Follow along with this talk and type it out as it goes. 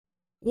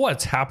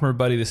What's happening,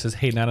 everybody? This is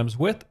Haydn Adams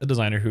with A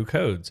Designer Who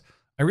Codes.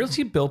 I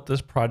recently built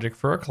this project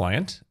for a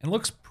client and it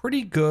looks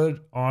pretty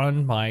good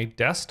on my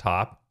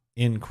desktop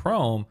in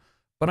Chrome,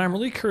 but I'm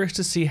really curious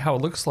to see how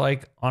it looks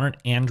like on an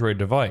Android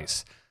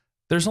device.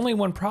 There's only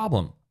one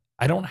problem.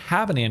 I don't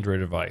have an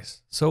Android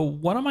device. So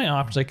one of my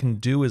options I can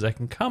do is I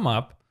can come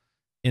up,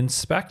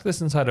 inspect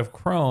this inside of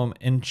Chrome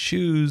and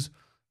choose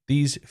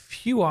these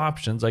few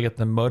options. I get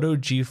the Moto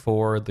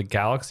G4, the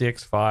Galaxy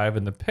X5,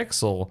 and the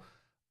Pixel.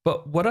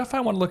 But what if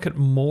I want to look at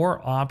more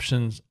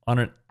options on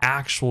an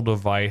actual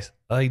device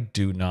I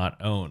do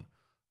not own?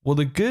 Well,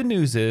 the good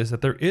news is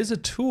that there is a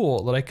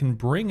tool that I can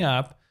bring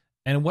up,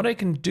 and what I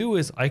can do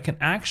is I can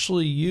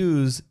actually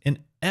use an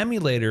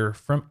emulator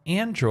from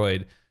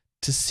Android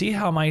to see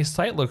how my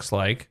site looks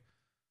like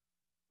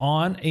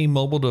on a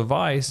mobile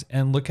device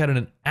and look at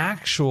an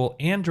actual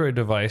Android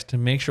device to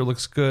make sure it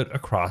looks good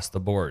across the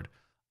board.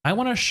 I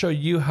want to show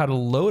you how to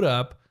load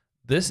up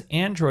this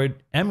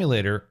Android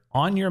emulator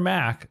on your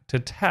Mac to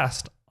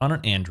test on an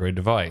Android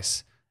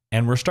device.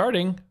 And we're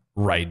starting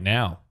right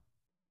now.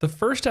 The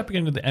first step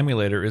into the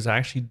emulator is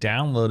actually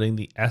downloading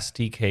the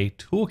SDK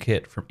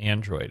toolkit from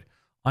Android.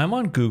 I'm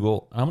on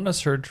Google. I'm going to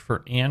search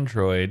for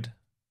Android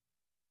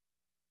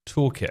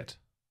toolkit.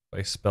 If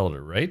I spelled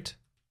it right.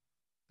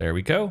 There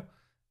we go.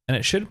 And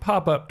it should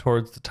pop up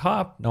towards the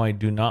top. No, I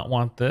do not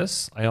want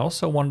this. I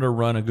also wanted to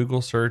run a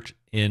Google search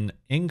in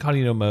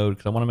incognito mode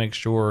because I want to make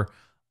sure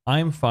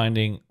I'm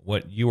finding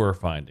what you are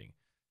finding.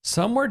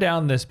 Somewhere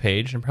down this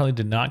page, and probably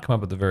did not come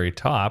up at the very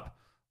top,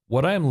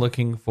 what I'm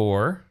looking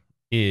for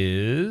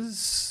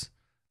is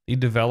the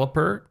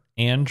developer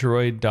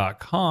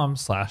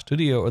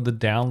android.com/studio or the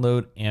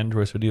download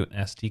Android Studio and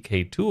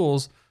SDK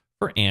tools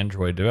for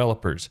Android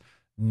developers.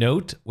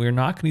 Note, we're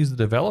not going to use the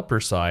developer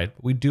side,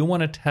 but we do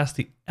want to test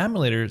the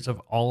emulators of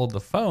all of the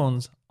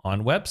phones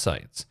on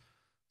websites.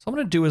 So what I'm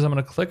going to do is I'm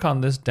going to click on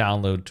this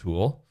download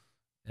tool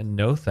and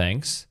no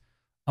thanks.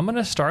 I'm going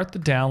to start the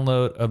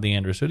download of the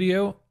Android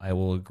Studio. I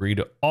will agree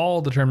to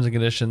all the terms and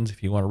conditions.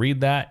 If you want to read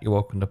that, you're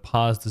welcome to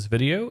pause this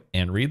video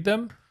and read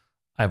them.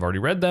 I've already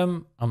read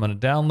them. I'm going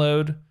to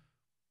download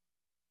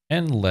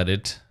and let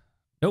it.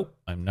 Nope,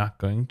 I'm not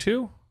going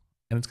to.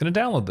 And it's going to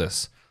download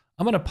this.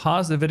 I'm going to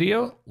pause the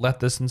video, let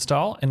this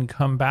install, and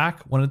come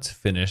back when it's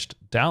finished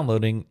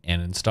downloading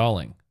and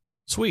installing.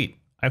 Sweet.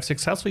 I've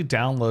successfully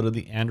downloaded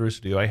the Android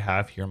Studio I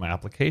have here in my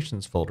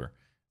applications folder.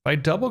 If I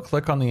double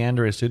click on the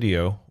Android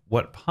Studio,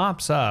 what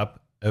pops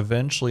up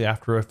eventually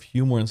after a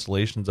few more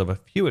installations of a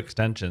few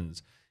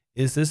extensions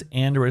is this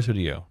Android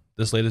Studio.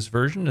 This latest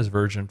version is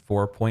version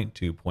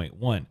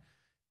 4.2.1.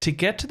 To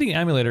get to the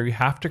emulator, you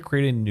have to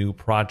create a new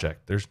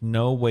project. There's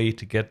no way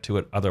to get to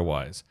it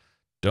otherwise.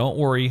 Don't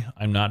worry,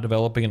 I'm not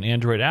developing an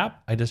Android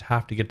app. I just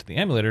have to get to the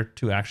emulator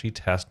to actually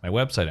test my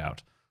website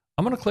out.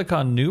 I'm going to click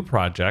on New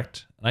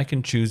Project, and I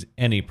can choose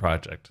any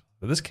project.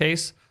 For this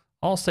case,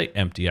 I'll say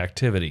Empty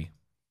Activity.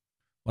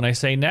 When I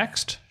say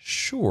Next,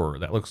 sure,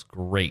 that looks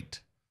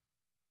great.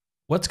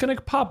 What's going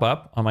to pop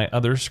up on my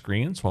other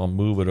screen, so I'll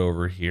move it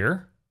over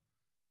here,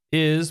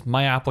 is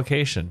my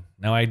application.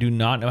 Now, I do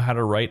not know how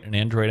to write an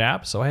Android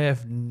app, so I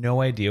have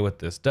no idea what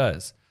this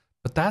does.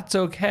 But that's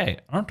okay.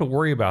 I don't have to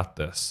worry about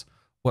this.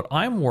 What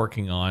I'm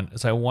working on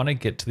is I want to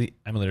get to the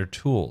emulator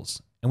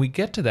tools. And we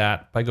get to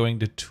that by going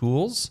to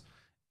Tools,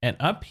 and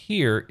up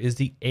here is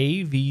the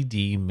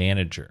AVD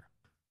Manager.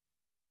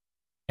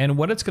 And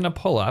what it's going to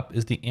pull up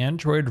is the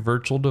Android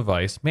Virtual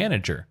Device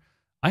Manager.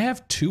 I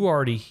have two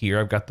already here.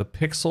 I've got the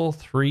Pixel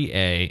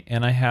 3a,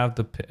 and I have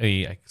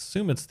I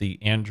assume it's the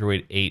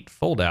Android 8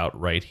 foldout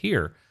right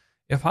here.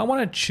 If I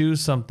want to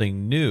choose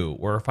something new,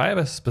 or if I have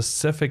a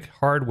specific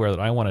hardware that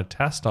I want to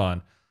test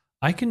on,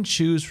 I can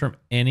choose from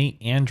any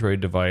Android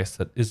device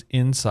that is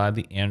inside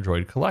the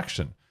Android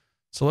collection.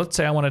 So let's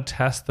say I want to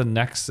test the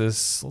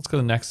Nexus. Let's go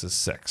to Nexus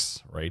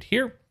 6 right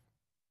here.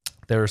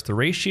 There's the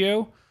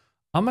ratio.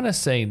 I'm going to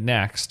say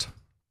Next.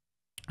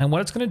 And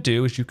what it's going to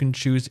do is you can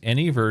choose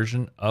any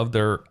version of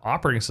their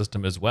operating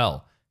system as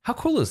well. How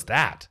cool is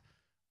that?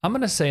 I'm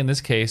going to say in this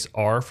case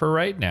R for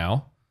right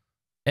now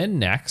and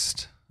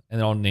Next,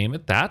 and I'll name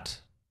it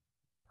that.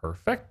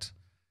 Perfect.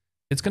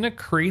 It's going to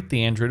create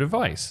the Android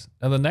device.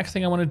 Now, the next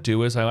thing I want to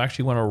do is I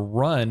actually want to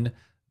run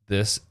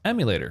this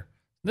emulator.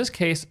 In this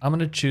case, I'm going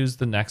to choose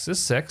the Nexus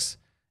 6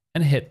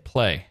 and hit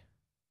play.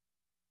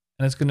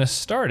 And it's going to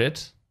start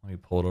it. Let me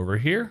pull it over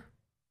here.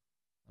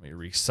 Let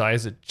me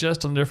resize it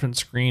just on a different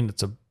screen.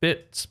 It's a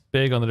bit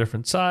big on the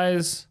different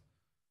size.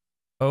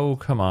 Oh,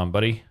 come on,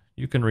 buddy.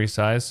 You can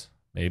resize.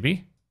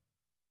 Maybe.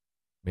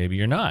 Maybe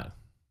you're not.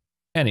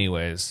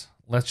 Anyways.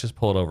 Let's just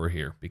pull it over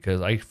here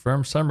because I,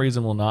 for some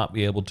reason, will not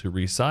be able to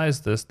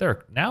resize this.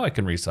 There, now I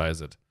can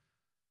resize it.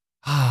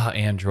 Ah,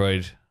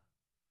 Android.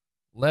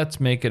 Let's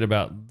make it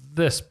about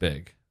this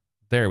big.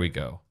 There we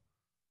go.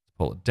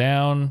 Pull it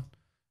down.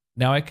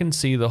 Now I can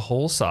see the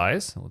whole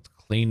size. Let's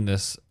clean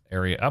this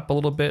area up a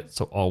little bit.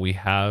 So all we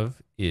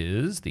have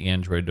is the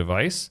Android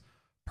device.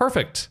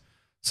 Perfect.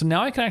 So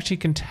now I can actually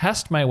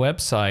test my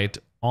website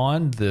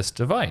on this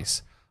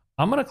device.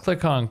 I'm going to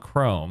click on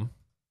Chrome.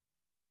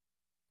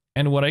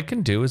 And what I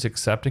can do is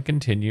accept and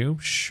continue.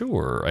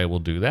 Sure, I will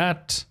do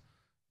that.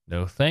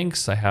 No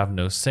thanks, I have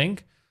no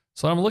sync.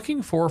 So what I'm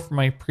looking for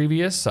my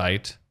previous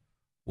site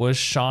was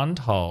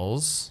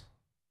Chantal's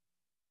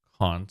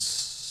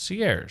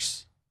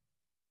Concierge.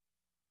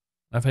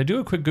 Now, if I do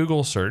a quick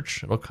Google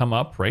search, it'll come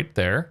up right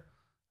there.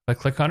 If I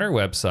click on her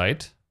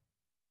website,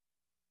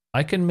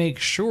 I can make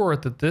sure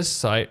that this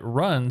site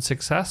runs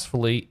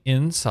successfully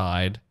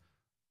inside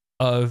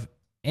of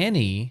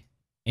any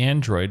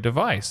Android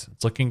device.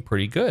 It's looking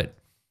pretty good.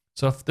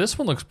 So if this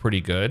one looks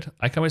pretty good,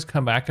 I can always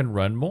come back and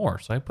run more.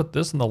 So I put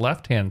this on the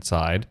left-hand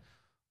side.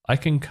 I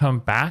can come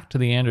back to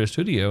the Android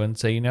Studio and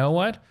say, you know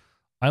what?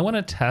 I want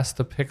to test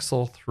the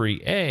Pixel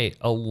 3a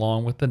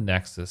along with the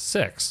Nexus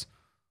 6.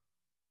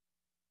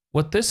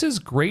 What this is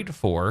great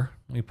for,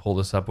 let me pull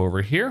this up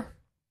over here,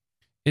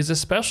 is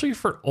especially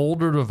for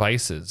older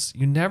devices.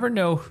 You never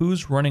know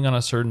who's running on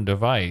a certain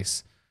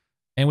device.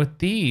 And with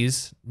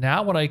these,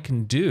 now what I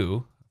can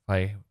do, if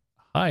I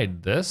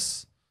hide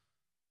this,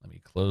 let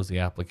me close the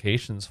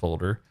applications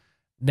folder.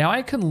 Now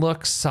I can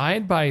look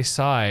side by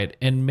side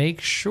and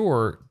make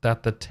sure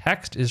that the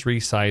text is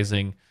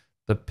resizing,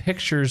 the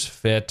pictures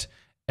fit,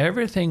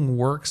 everything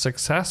works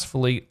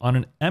successfully on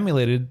an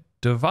emulated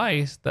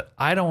device that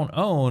I don't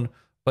own,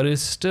 but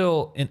is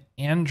still an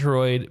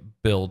Android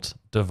built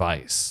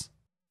device.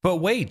 But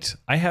wait,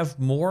 I have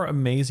more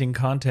amazing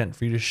content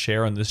for you to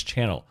share on this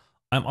channel.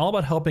 I'm all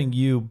about helping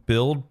you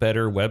build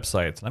better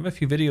websites, and I have a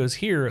few videos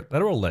here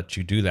that will let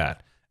you do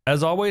that.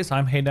 As always,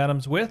 I'm Haydn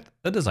Adams with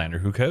The Designer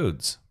Who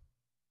Codes.